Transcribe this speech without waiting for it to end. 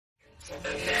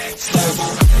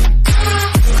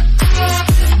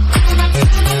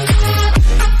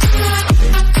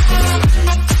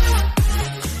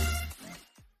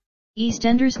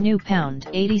EastEnders' new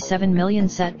 £87 million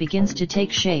set begins to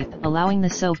take shape, allowing the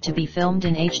soap to be filmed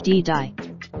in HD dye.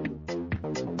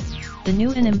 The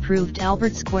new and improved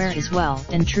Albert Square is well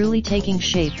and truly taking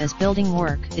shape as building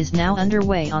work is now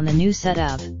underway on the new set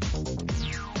of.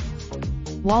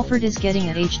 Walford is getting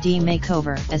a HD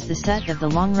makeover as the set of the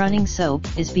long-running soap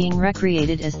is being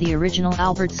recreated as the original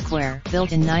Albert Square,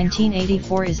 built in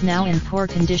 1984, is now in poor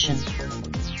condition.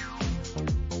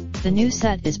 The new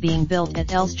set is being built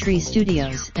at Elstree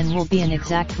Studios and will be an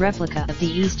exact replica of the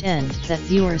East End that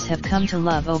viewers have come to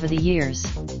love over the years.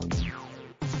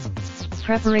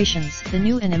 Preparations. The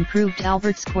new and improved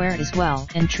Albert Square is well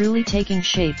and truly taking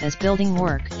shape as building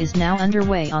work is now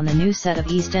underway on the new set of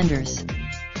EastEnders.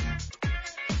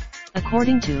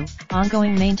 According to,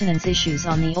 ongoing maintenance issues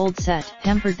on the old set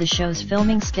hampered the show's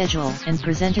filming schedule and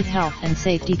presented health and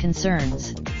safety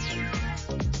concerns.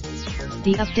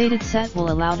 The updated set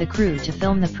will allow the crew to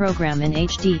film the program in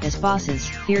HD as bosses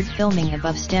feared filming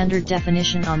above standard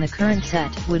definition on the current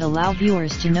set would allow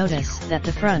viewers to notice that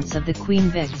the fronts of the Queen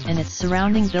Vic and its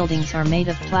surrounding buildings are made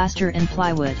of plaster and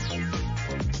plywood.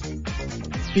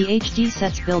 The HD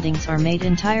set's buildings are made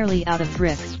entirely out of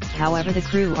brick, however the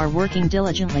crew are working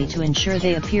diligently to ensure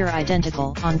they appear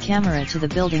identical on camera to the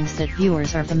buildings that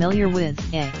viewers are familiar with.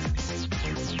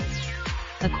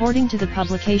 According to the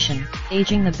publication,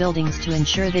 aging the buildings to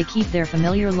ensure they keep their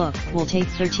familiar look will take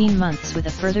 13 months with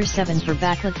a further 7 for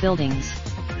backlit buildings.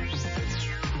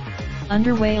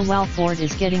 Underway, Walford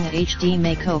is getting a HD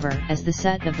makeover as the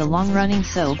set of the long-running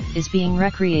soap is being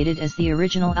recreated as the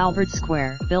original Albert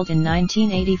Square, built in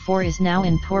 1984, is now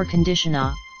in poor condition.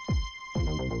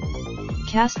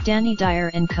 Cast Danny Dyer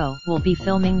and co. will be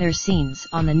filming their scenes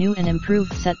on the new and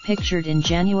improved set pictured in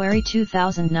January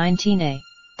 2019.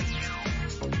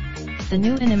 The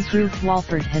new and improved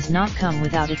Walford has not come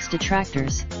without its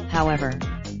detractors, however.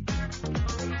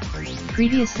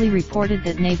 Previously reported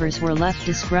that neighbors were left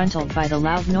disgruntled by the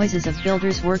loud noises of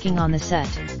builders working on the set.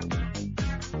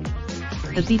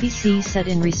 The BBC said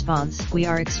in response, "We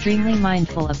are extremely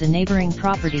mindful of the neighbouring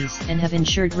properties and have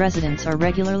ensured residents are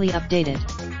regularly updated.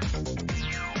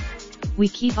 We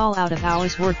keep all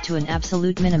out-of-hours work to an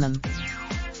absolute minimum."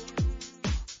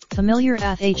 Familiar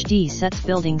HD sets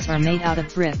buildings are made out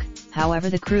of brick, however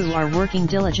the crew are working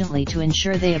diligently to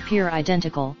ensure they appear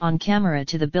identical on camera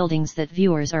to the buildings that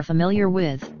viewers are familiar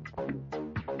with.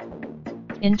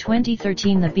 In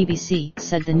 2013 the BBC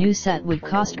said the new set would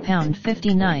cost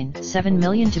 £59.7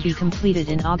 million to be completed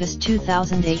in August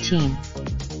 2018.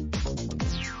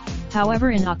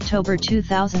 However, in October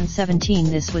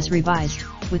 2017 this was revised,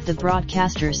 with the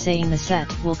broadcaster saying the set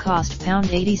will cost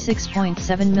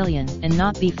 £86.7 million and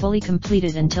not be fully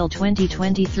completed until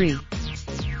 2023.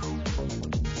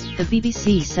 The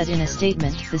BBC said in a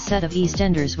statement the set of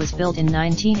EastEnders was built in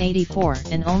 1984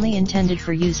 and only intended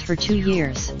for use for 2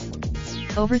 years.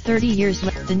 Over 30 years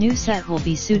later, the new set will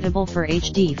be suitable for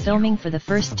HD filming for the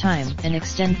first time and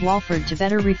extend Walford to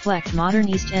better reflect modern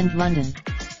East End London.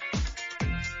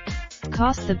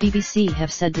 Cost. The BBC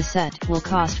have said the set will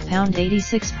cost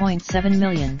 £86.7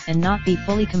 million and not be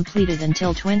fully completed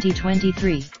until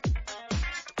 2023.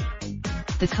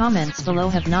 The comments below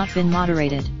have not been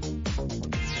moderated.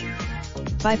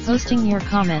 By posting your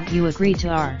comment you agree to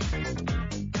our.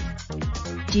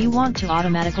 Do you want to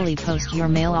automatically post your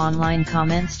Mail Online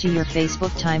comments to your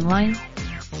Facebook timeline?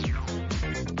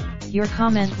 Your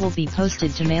comment will be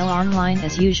posted to Mail Online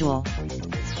as usual.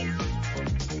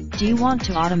 Do you want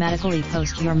to automatically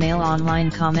post your Mail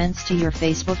Online comments to your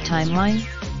Facebook timeline?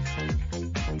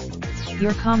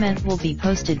 Your comment will be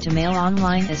posted to Mail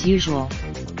Online as usual.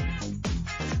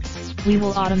 We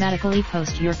will automatically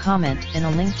post your comment and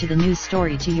a link to the news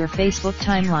story to your Facebook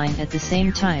timeline at the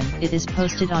same time it is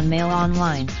posted on Mail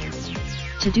Online.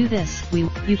 To do this,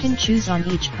 you can choose on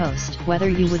each post whether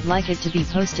you would like it to be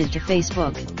posted to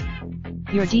Facebook.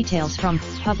 Your details from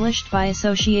published by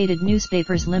Associated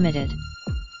Newspapers Limited.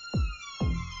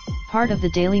 Part of the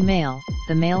Daily Mail,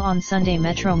 the Mail on Sunday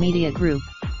Metro Media Group.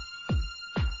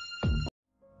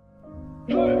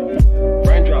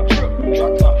 Raindrop,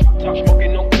 drop top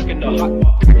smoking, no cooking the hot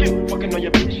pot. Fucking on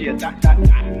your bitch, yeah,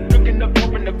 that. Looking up,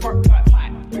 open the park pot.